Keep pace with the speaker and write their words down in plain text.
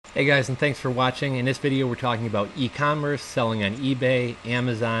Hey guys, and thanks for watching. In this video, we're talking about e-commerce, selling on eBay,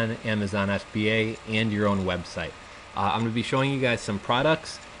 Amazon, Amazon FBA, and your own website. I'm going to be showing you guys some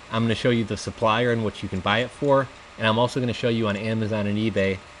products. I'm going to show you the supplier and what you can buy it for, and I'm also going to show you on Amazon and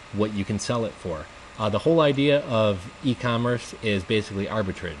eBay what you can sell it for. The whole idea of e-commerce is basically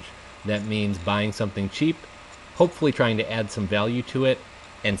arbitrage. That means buying something cheap, hopefully trying to add some value to it,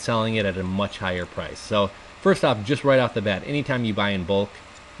 and selling it at a much higher price. So first off, just right off the bat, anytime you buy in bulk,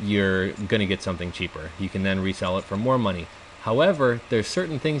 you're going to get something cheaper. You can then resell it for more money. However, there's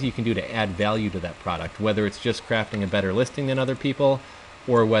certain things you can do to add value to that product, whether it's just crafting a better listing than other people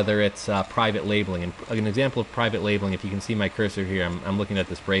or whether it's private labeling. And an example of private labeling, if you can see my cursor here, I'm looking at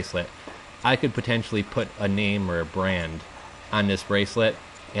this bracelet. I could potentially put a name or a brand on this bracelet,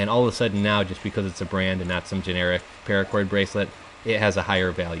 and all of a sudden now, just because it's a brand and not some generic paracord bracelet, it has a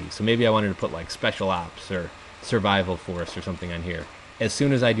higher value. So maybe I wanted to put like Special Ops or Survival Force or something on here. As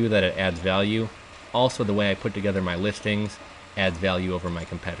soon as I do that, it adds value. Also, the way I put together my listings adds value over my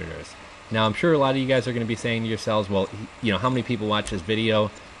competitors. Now, I'm sure a lot of you guys are going to be saying to yourselves, well, how many people watch this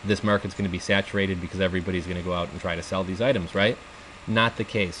video? This market's going to be saturated because everybody's going to go out and try to sell these items, right? Not the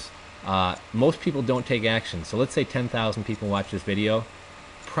case. Most people don't take action. So let's say 10,000 people watch this video.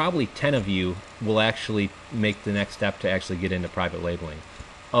 Probably 10 of you will actually make the next step to actually get into private labeling.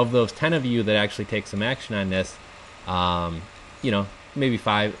 Of those 10 of you that actually take some action on this, maybe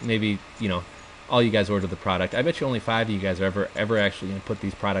five, maybe, all you guys order the product. I bet you only 5 of you guys are ever actually going to put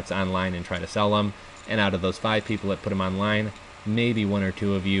these products online and try to sell them. And out of those 5 people that put them online, maybe 1 or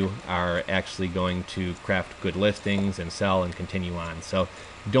 2 of you are actually going to craft good listings and sell and continue on. So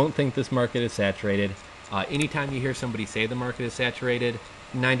don't think this market is saturated. Anytime you hear somebody say the market is saturated,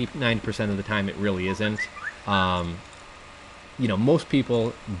 99% of the time it really isn't. Most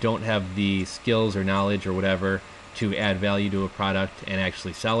people don't have the skills or knowledge or whatever to add value to a product and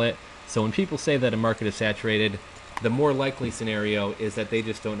actually sell it. So when people say that a market is saturated, the more likely scenario is that they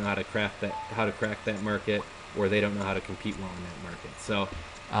just don't know how to crack that market, or they don't know how to compete well in that market. So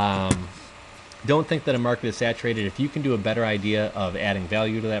don't think that a market is saturated. If you can do a better idea of adding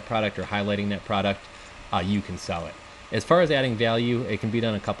value to that product or highlighting that product, you can sell it. As far as adding value, it can be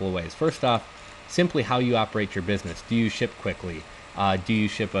done a couple of ways. First off, simply how you operate your business. Do you ship quickly? Do you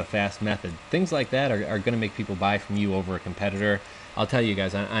ship a fast method? Things like that are going to make people buy from you over a competitor. I'll tell you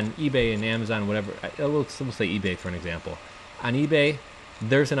guys, on eBay and Amazon, whatever, we'll say eBay for an example. On eBay,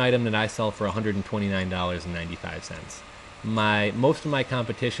 there's an item that I sell for $129.95. Most of my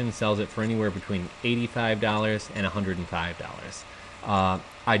competition sells it for anywhere between $85 and $105.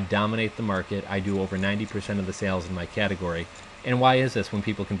 I dominate the market. I do over 90% of the sales in my category. And why is this when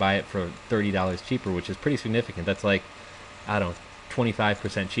people can buy it for $30 cheaper, which is pretty significant? That's like, I don't know,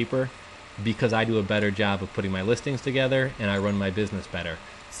 25% cheaper, because I do a better job of putting my listings together and I run my business better.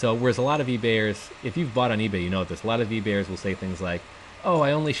 So whereas a lot of eBayers, if you've bought on eBay, you know this, a lot of eBayers will say things like, oh,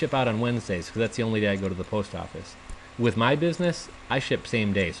 I only ship out on Wednesdays because that's the only day I go to the post office. With my business, I ship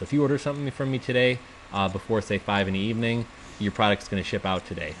same day. So if you order something from me today before, say, 5 in the evening, your product's going to ship out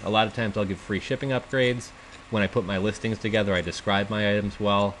today. A lot of times I'll give free shipping upgrades. When I put my listings together, I describe my items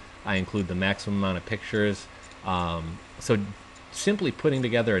well. I include the maximum amount of pictures. So simply putting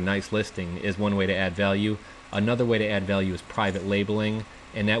together a nice listing is one way to add value. Another way to add value is private labeling,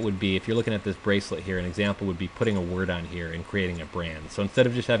 and that would be, if you're looking at this bracelet here, an example would be putting a word on here and creating a brand. So instead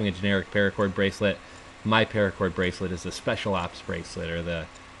of just having a generic paracord bracelet, my paracord bracelet is the Special Ops bracelet, or the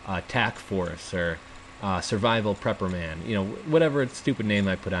TAC Force, or Survival Prepper Man. Whatever stupid name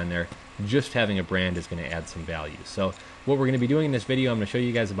I put on there, just having a brand is going to add some value. So what we're going to be doing in this video, I'm going to show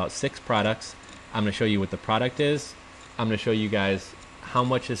you guys about 6 products. I'm going to show you what the product is. I'm going to show you guys how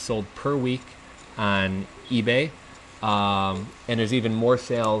much is sold per week on eBay. And there's even more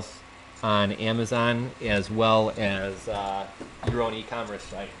sales on Amazon, as well as your own e-commerce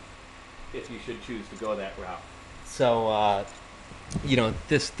site, if you should choose to go that route. So,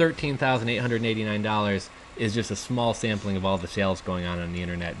 this $13,889 is just a small sampling of all the sales going on the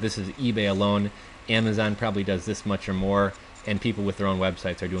internet. This is eBay alone. Amazon probably does this much or more, and people with their own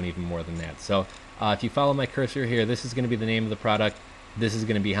websites are doing even more than that. So if you follow my cursor here, this is going to be the name of the product. This is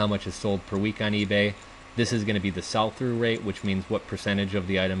going to be how much is sold per week on eBay. This is going to be the sell-through rate, which means what percentage of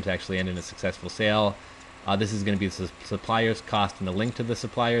the items actually end in a successful sale. This is going to be the supplier's cost and the link to the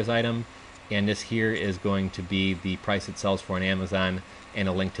supplier's item. And this here is going to be the price it sells for on Amazon and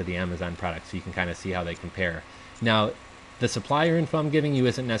a link to the Amazon product, so you can kind of see how they compare. Now, the supplier info I'm giving you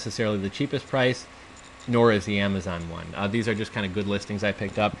isn't necessarily the cheapest price, nor is the Amazon one. These are just kind of good listings I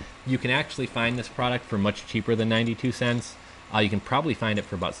picked up. You can actually find this product for much cheaper than 92 cents. You can probably find it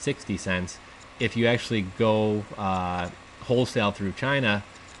for about 60 cents. If you actually go wholesale through China,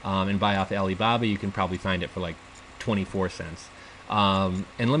 and buy off Alibaba, you can probably find it for like 24 cents. And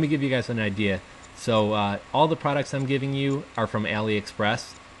let me give you guys an idea. So all the products I'm giving you are from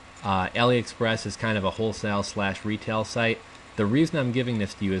AliExpress. AliExpress is kind of a wholesale / retail site. The reason I'm giving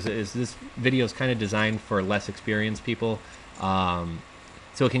this to you is this video is kind of designed for less experienced people.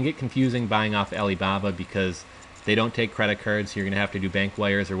 So it can get confusing buying off Alibaba because they don't take credit cards. So you're going to have to do bank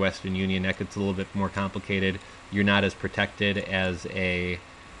wires or Western Union. That gets a little bit more complicated. You're not as protected as a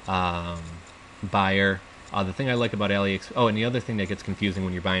buyer. The thing I like about AliExpress... Oh, and the other thing that gets confusing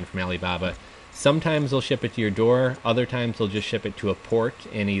when you're buying from Alibaba, sometimes they'll ship it to your door. Other times they'll just ship it to a port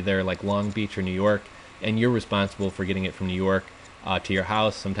in either like Long Beach or New York, and you're responsible for getting it from New York to your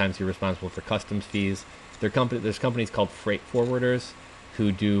house. Sometimes you're responsible for customs fees. There's companies called freight forwarders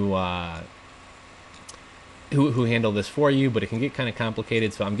who do who handle this for you, but it can get kind of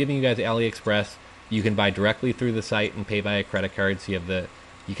complicated. So I'm giving you guys AliExpress. You can buy directly through the site and pay by a credit card, so you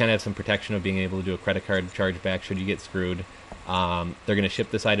kind of have some protection of being able to do a credit card chargeback should you get screwed. They're going to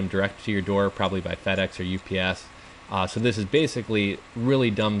ship this item direct to your door, probably by FedEx or UPS. So this is basically really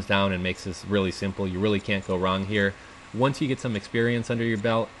dumbs down and makes this really simple. You really can't go wrong here. Once you get some experience under your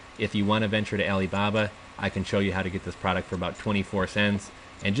belt, if you want to venture to Alibaba, I can show you how to get this product for about 24 cents.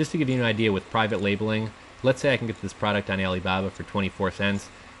 And just to give you an idea with private labeling, let's say I can get this product on Alibaba for 24 cents.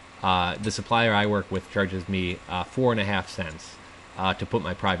 The supplier I work with charges me 4.5 cents to put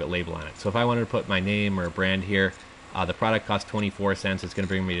my private label on it. So if I wanted to put my name or a brand here, the product costs 24 cents. It's going to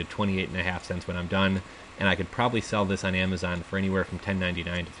bring me to 28.5 cents when I'm done. And I could probably sell this on Amazon for anywhere from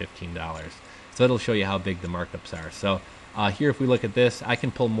 $10.99 to $15. So it'll show you how big the markups are. So here, if we look at this, I can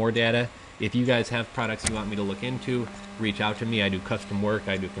pull more data. If you guys have products you want me to look into, reach out to me. I do custom work,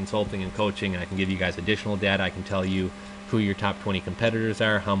 I do consulting and coaching, and I can give you guys additional data. I can tell you who your top 20 competitors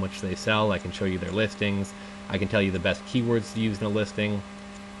are, how much they sell. I can show you their listings. I can tell you the best keywords to use in a listing.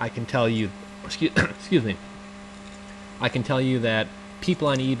 I can tell you, excuse me, I can tell you that people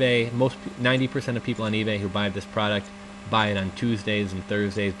on eBay, 90% of people on eBay who buy this product buy it on Tuesdays and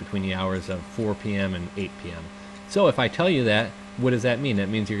Thursdays between the hours of 4 p.m. and 8 p.m. So if I tell you that, what does that mean? That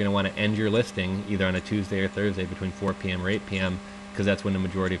means you're going to want to end your listing either on a Tuesday or Thursday between 4 p.m. or 8 p.m. because that's when the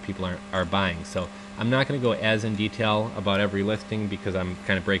majority of people are buying. So I'm not going to go as in detail about every listing because I'm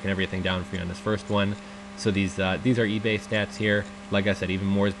kind of breaking everything down for you on this first one. So these are eBay stats here. Like I said, even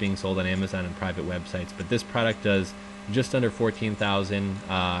more is being sold on Amazon and private websites. But this product does just under 14,000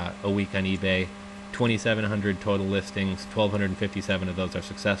 a week on eBay, 2,700 total listings, 1,257 of those are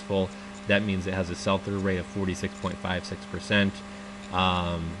successful. That means it has a sell-through rate of 46.56%.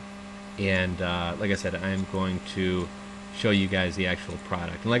 Like I said, I'm going to show you guys the actual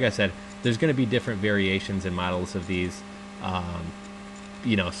product. And like I said, there's going to be different variations and models of these. So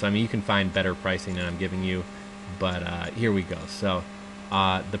I mean, you can find better pricing than I'm giving you. But here we go. So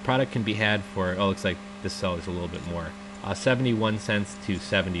the product can be had for, looks like this sells a little bit more, 71 cents to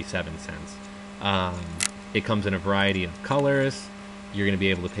 77 cents. It comes in a variety of colors. You're going to be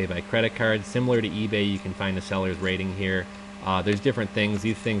able to pay by credit card. Similar to eBay, you can find the seller's rating here. There's different things.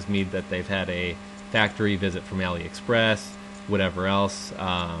 These things mean that they've had a factory visit from AliExpress, whatever else.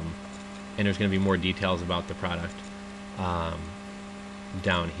 And there's going to be more details about the product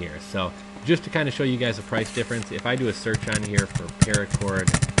down here. So just to kind of show you guys the price difference, if I do a search on here for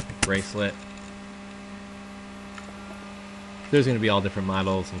paracord bracelet, there's going to be all different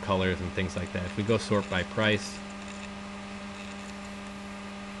models and colors and things like that. If we go sort by price,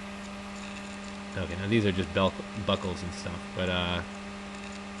 okay, now these are just buckles and stuff, but let's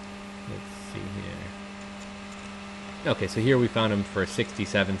see here. Okay, so here we found them for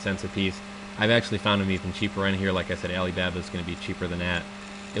 67 cents a piece. I've actually found them even cheaper on here. Like I said, Alibaba is going to be cheaper than that.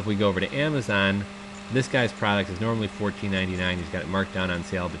 If we go over to Amazon, this guy's product is normally $14.99. He's got it marked down on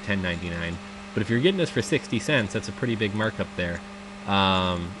sale to $10.99. But if you're getting this for 60 cents, that's a pretty big markup there.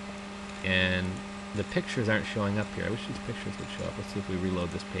 And the pictures aren't showing up here. I wish these pictures would show up. Let's see if we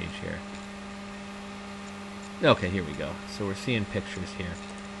reload this page here. Okay, here we go. So we're seeing pictures here.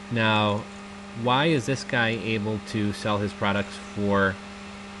 Now, why is this guy able to sell his products for,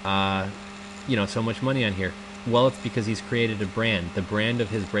 so much money on here? Well, it's because he's created a brand, the brand of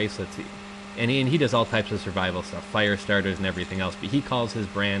his bracelets. And he does all types of survival stuff, fire starters and everything else. But he calls his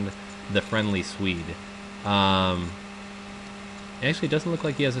brand the Friendly Swede. Actually, it doesn't look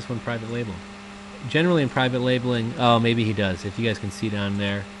like he has this one private label. Generally in private labeling, maybe he does. If you guys can see down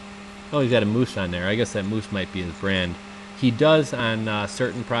there. Oh, he's got a moose on there. I guess that moose might be his brand. He does on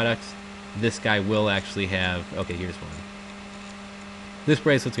certain products. This guy will actually have... Okay, here's one. This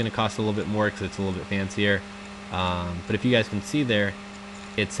bracelet's going to cost a little bit more because it's a little bit fancier. But if you guys can see there,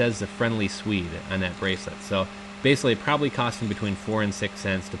 it says the Friendly Swede on that bracelet. So Basically, it probably cost him between 4 and 6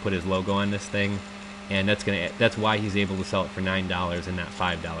 cents to put his logo on this thing, and that's why he's able to sell it for $9 and not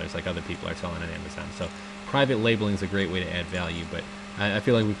 $5 like other people are selling on Amazon. So private labeling is a great way to add value, but I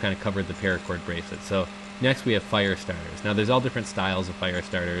feel like we've kind of covered the paracord bracelet. So next we have fire starters. Now there's all different styles of fire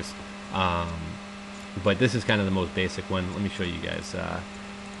starters, but this is kind of the most basic one. Let me show you guys.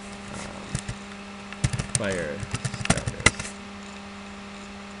 Fire starters.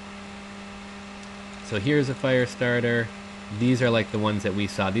 So here's a fire starter. These are like the ones that we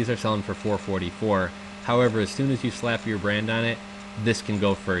saw. These are selling for $4.44. However, as soon as you slap your brand on it, this can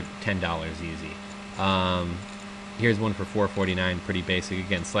go for $10 easy. Here's one for $4.49, pretty basic.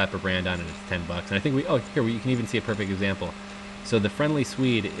 Again, slap a brand on it, it's $10. And I think you can even see a perfect example. So the Friendly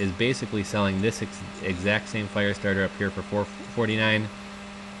Swede is basically selling this exact same fire starter up here for $4.49.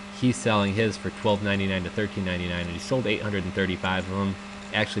 He's selling his for $12.99 to $13.99, and he sold 835 of them.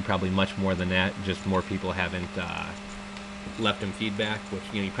 Actually, probably much more than that. Just more people haven't left him feedback, which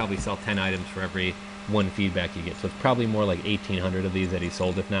you probably sell 10 items for every one feedback you get. So it's probably more like 1,800 of these that he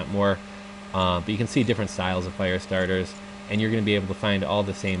sold, if not more. But you can see different styles of fire starters, and you're going to be able to find all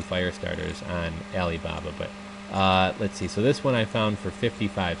the same fire starters on Alibaba. But let's see. So this one I found for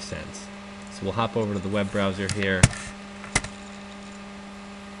 55 cents. So we'll hop over to the web browser here.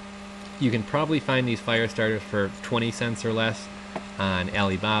 You can probably find these fire starters for 20 cents or less on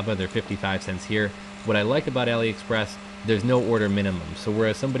Alibaba. They're 55 cents here. What I like about AliExpress, there's no order minimum. So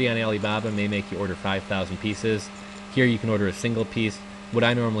whereas somebody on Alibaba may make you order 5,000 pieces, here you can order a single piece. What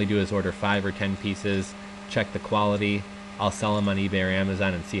I normally do is order 5 or 10 pieces, check the quality. I'll sell them on eBay or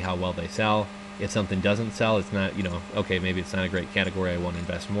Amazon and see how well they sell. If something doesn't sell, it's not, okay, maybe it's not a great category, I won't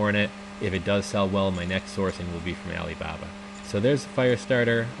invest more in it. If it does sell well, my next sourcing will be from Alibaba. So there's the fire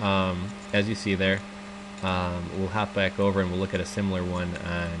starter, as you see there. We'll hop back over and we'll look at a similar one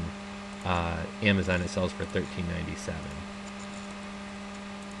on Amazon. It sells for $13.97.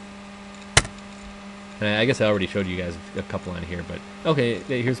 And I guess I already showed you guys a couple on here, but okay,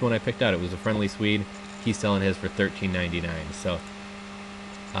 here's one I picked out. It was a Friendly Swede. He's selling his for $13.99. So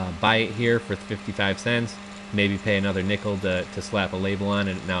buy it here for 55 cents. Maybe pay another nickel to slap a label on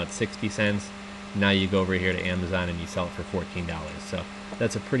it. Now it's 60 cents. Now you go over here to Amazon and you sell it for $14. So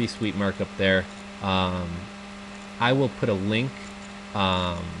that's a pretty sweet markup there. I will put a link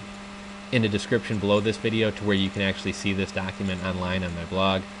in the description below this video to where you can actually see this document online on my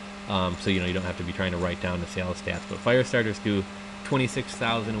blog. So you don't have to be trying to write down the sales stats. But fire starters do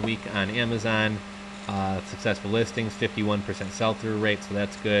 26,000 a week on Amazon. Successful listings, 51% sell-through rate, so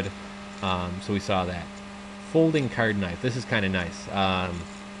that's good. So we saw that. Folding card knife. This is kind of nice.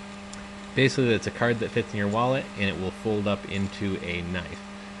 Basically, it's a card that fits in your wallet, and it will fold up into a knife.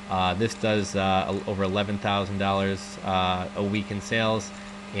 This does over $11,000 a week in sales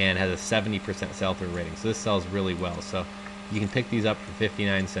and has a 70% sell-through rating. So this sells really well. So you can pick these up for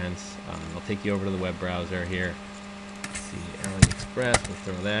 59 cents. I'll take you over to the web browser here. Let's see, AliExpress, we'll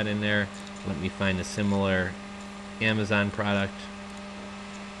throw that in there. Let me find a similar Amazon product.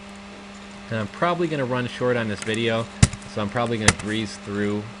 And I'm probably going to run short on this video, so I'm probably going to breeze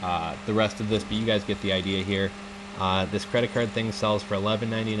through the rest of this, but you guys get the idea here. This credit card thing sells for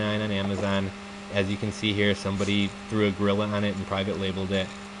 $11.99 on Amazon. As you can see here, somebody threw a gorilla on it and private labeled it.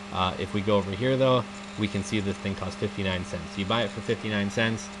 If we go over here, though, we can see this thing costs 59 cents. You buy it for 59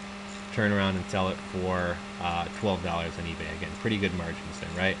 cents, turn around and sell it for $12 on eBay. Again, pretty good margins there,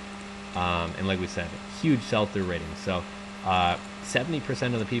 right? And like we said, huge sell-through rating. So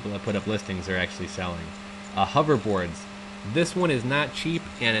 70% of the people that put up listings are actually selling. Hoverboards. This one is not cheap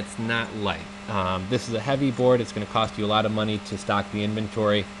and it's not light. This is a heavy board. It's going to cost you a lot of money to stock the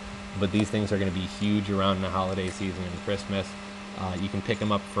inventory, but these things are going to be huge around the holiday season and Christmas. You can pick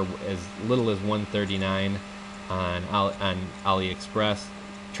them up for as little as $139 on AliExpress,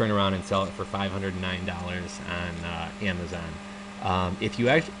 turn around and sell it for $509 on Amazon. If you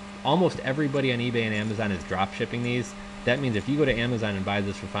actually, almost everybody on eBay and Amazon is drop shipping these. That means if you go to Amazon and buy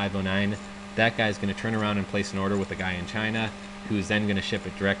this for $509, that guy's going to turn around and place an order with a guy in China who's then going to ship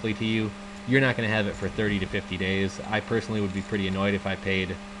it directly to you. You're not going to have it for 30 to 50 days. I personally would be pretty annoyed if I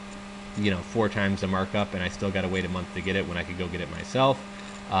paid 4 times the markup and I still got to wait a month to get it when I could go get it myself.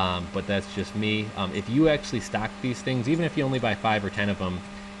 But that's just me. If you actually stock these things, even if you only buy 5 or 10 of them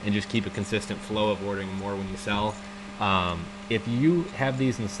and just keep a consistent flow of ordering more when you sell, if you have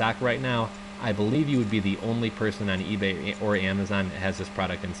these in stock right now, I believe you would be the only person on eBay or Amazon that has this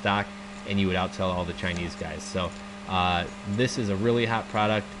product in stock, and you would outsell all the Chinese guys. So this is a really hot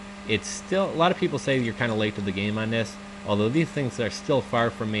product. It's still, a lot of people say you're kind of late to the game on this, although these things are still far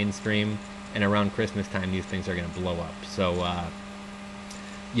from mainstream, and around Christmas time these things are going to blow up. So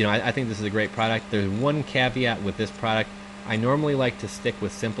I think this is a great product. There's one caveat with this product. I normally like to stick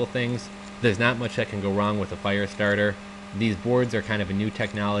with simple things. There's not much that can go wrong with a fire starter. These boards are kind of a new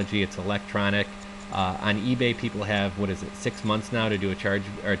technology. It's electronic. On eBay, people have, 6 months now to do a charge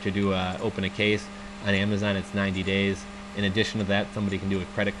or to do open a case. On Amazon, it's 90 days. In addition to that, somebody can do a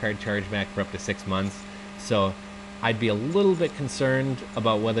credit card chargeback for up to 6 months. So I'd be a little bit concerned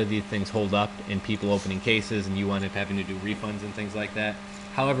about whether these things hold up in people opening cases and you wind up having to do refunds and things like that.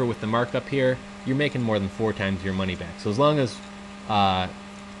 However, with the markup here, you're making more than 4 times your money back. So as long as, not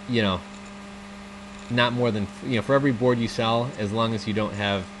more than, for every board you sell, as long as you don't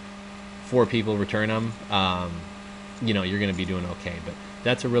have 4 people return them, you're going to be doing okay. But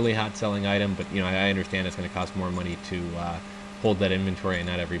that's a really hot selling item. But, I understand it's going to cost more money to hold that inventory, and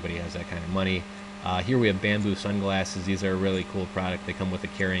not everybody has that kind of money. Here we have bamboo sunglasses. These are a really cool product. They come with a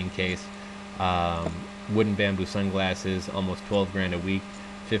carrying case. Wooden bamboo sunglasses, almost 12 grand a week,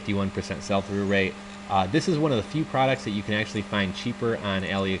 51% sell-through rate. This is one of the few products that you can actually find cheaper on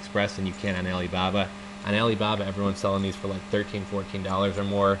AliExpress than you can on Alibaba. On Alibaba, everyone's selling these for like $13, $14 or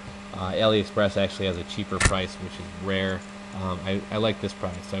more. AliExpress actually has a cheaper price, which is rare. I like this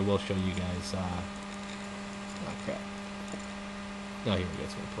product, so I will show you guys. Oh crap! No, here we go.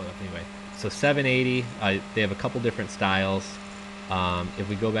 So we'll pull it up anyway. So $7.80. They have a couple different styles. If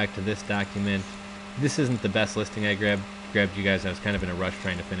we go back to this document, this isn't the best listing I grabbed you guys. I was kind of in a rush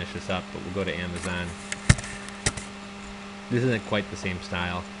trying to finish this up, but we'll go to Amazon. This isn't quite the same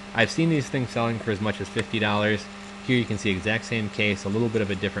style. I've seen these things selling for as much as $50. Here you can see exact same case, a little bit of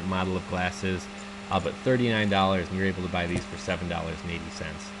a different model of glasses, but $39, and you're able to buy these for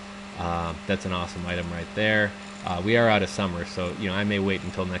 $7.80. That's an awesome item right there. We are out of summer, so I may wait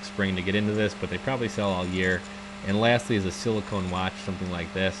until next spring to get into this, but they probably sell all year. And lastly is a silicone watch, something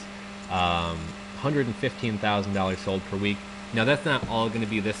like this. $115,000 sold per week. Now that's not all going to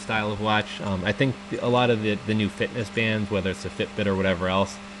be this style of watch. I think a lot of the new fitness bands, whether it's a Fitbit or whatever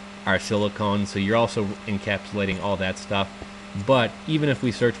else, are silicone, so you're also encapsulating all that stuff. But even if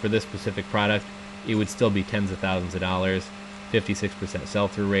we search for this specific product, it would still be tens of thousands of dollars. 56%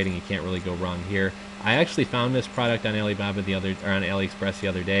 sell-through rating. You can't really go wrong here. I actually found this product on Alibaba on AliExpress the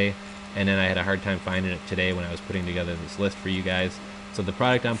other day, and then I had a hard time finding it today when I was putting together this list for you guys. So the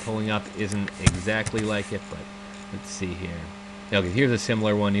product I'm pulling up isn't exactly like it, but let's see here. Okay, here's a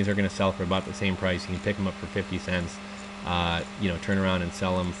similar one. These are going to sell for about the same price. You can pick them up for 50 cents. Turn around and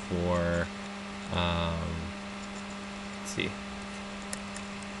sell them for, let's see,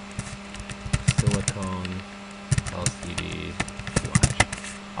 silicone LCD watch.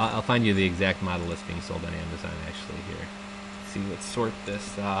 I'll find you the exact model list being sold on Amazon actually here. Let's see, let's sort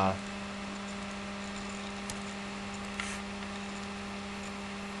this.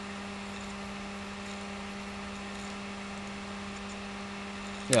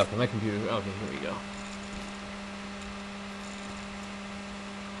 Yeah, for my computer. Okay, here we go.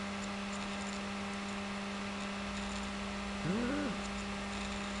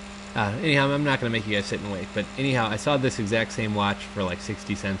 Anyhow, I'm not going to make you guys sit and wait, but anyhow, I saw this exact same watch for like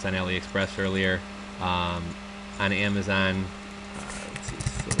 60 cents on AliExpress earlier. On Amazon, let's see,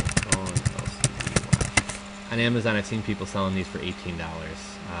 silicone LCD watch. On Amazon, I've seen people selling these for $18. Let's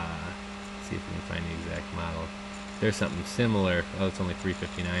see if we can find the exact model. There's something similar. Oh, it's only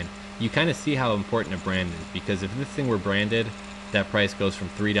 $3.59. You kind of see how important a brand is, because if this thing were branded, that price goes from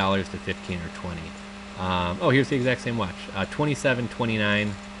 $3 to $15 or $20. Oh, here's the exact same watch.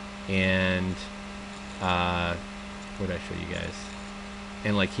 $27.29, and what did I show you guys?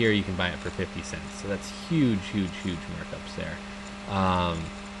 And like here, you can buy it for 50 cents. So that's huge, huge, huge markups there.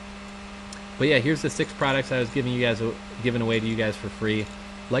 But yeah, here's the 6 products I was giving away to you guys for free.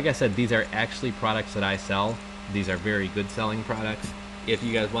 Like I said, these are actually products that I sell. These are very good selling products. If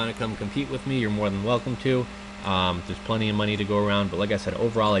you guys want to come compete with me, you're more than welcome to. There's plenty of money to go around, but like I said,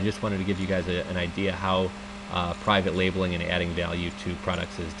 overall, I just wanted to give you guys an idea how private labeling and adding value to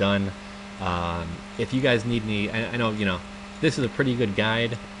products is done. If you guys need any, I know, this is a pretty good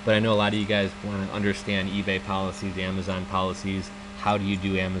guide, but I know a lot of you guys want to understand eBay policies, Amazon policies. How do you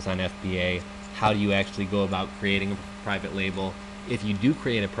do Amazon FBA? How do you actually go about creating a private label? If you do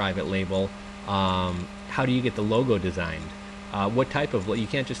create a private label, how do you get the logo designed? What type of, you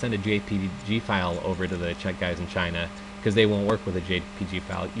can't just send a JPG file over to the Czech guys in China, because they won't work with a JPG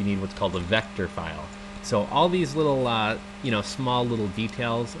file. You need what's called a vector file. So all these little, small little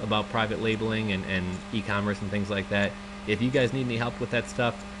details about private labeling and e-commerce and things like that, if you guys need any help with that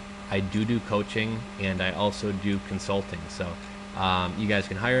stuff, I do coaching, and I also do consulting. So you guys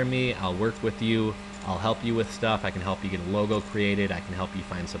can hire me. I'll work with you. I'll help you with stuff. I can help you get a logo created. I can help you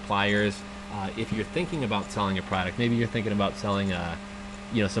find suppliers. If you're thinking about selling a product, maybe you're thinking about selling a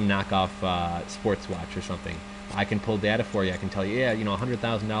some knockoff sports watch or something. I can pull data for you. I can tell you, yeah,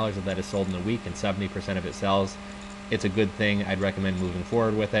 $100,000 of that is sold in a week and 70% of it sells. It's a good thing. I'd recommend moving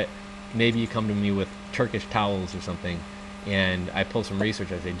forward with it. Maybe you come to me with Turkish towels or something, and I pull some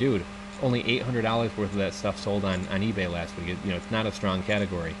research. I say, dude, only $800 worth of that stuff sold on eBay last week. It's not a strong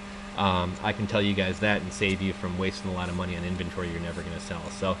category. I can tell you guys that and save you from wasting a lot of money on inventory you're never going to sell.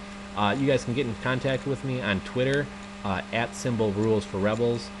 So you guys can get in contact with me on Twitter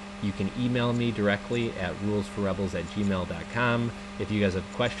 @RulesForRebels. You can email me directly at rulesforrebels@gmail.com. If you guys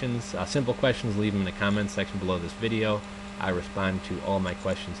have questions, simple questions, leave them in the comments section below this video. I respond to all my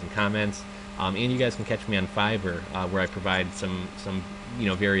questions and comments. And you guys can catch me on Fiverr, where I provide some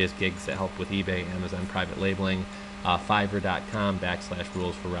various gigs that help with eBay, Amazon private labeling.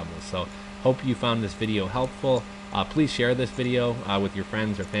 Fiverr.com/rulesforrebels. So hope you found this video helpful. Please share this video with your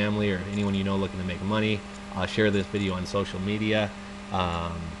friends or family or anyone you know looking to make money. Share this video on social media.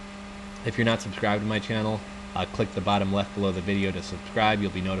 If you're not subscribed to my channel, click the bottom left below the video to subscribe. You'll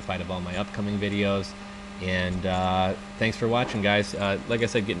be notified of all my upcoming videos. And thanks for watching, guys. Like I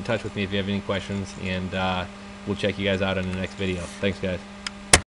said, get in touch with me if you have any questions, and we'll check you guys out in the next video. Thanks, guys.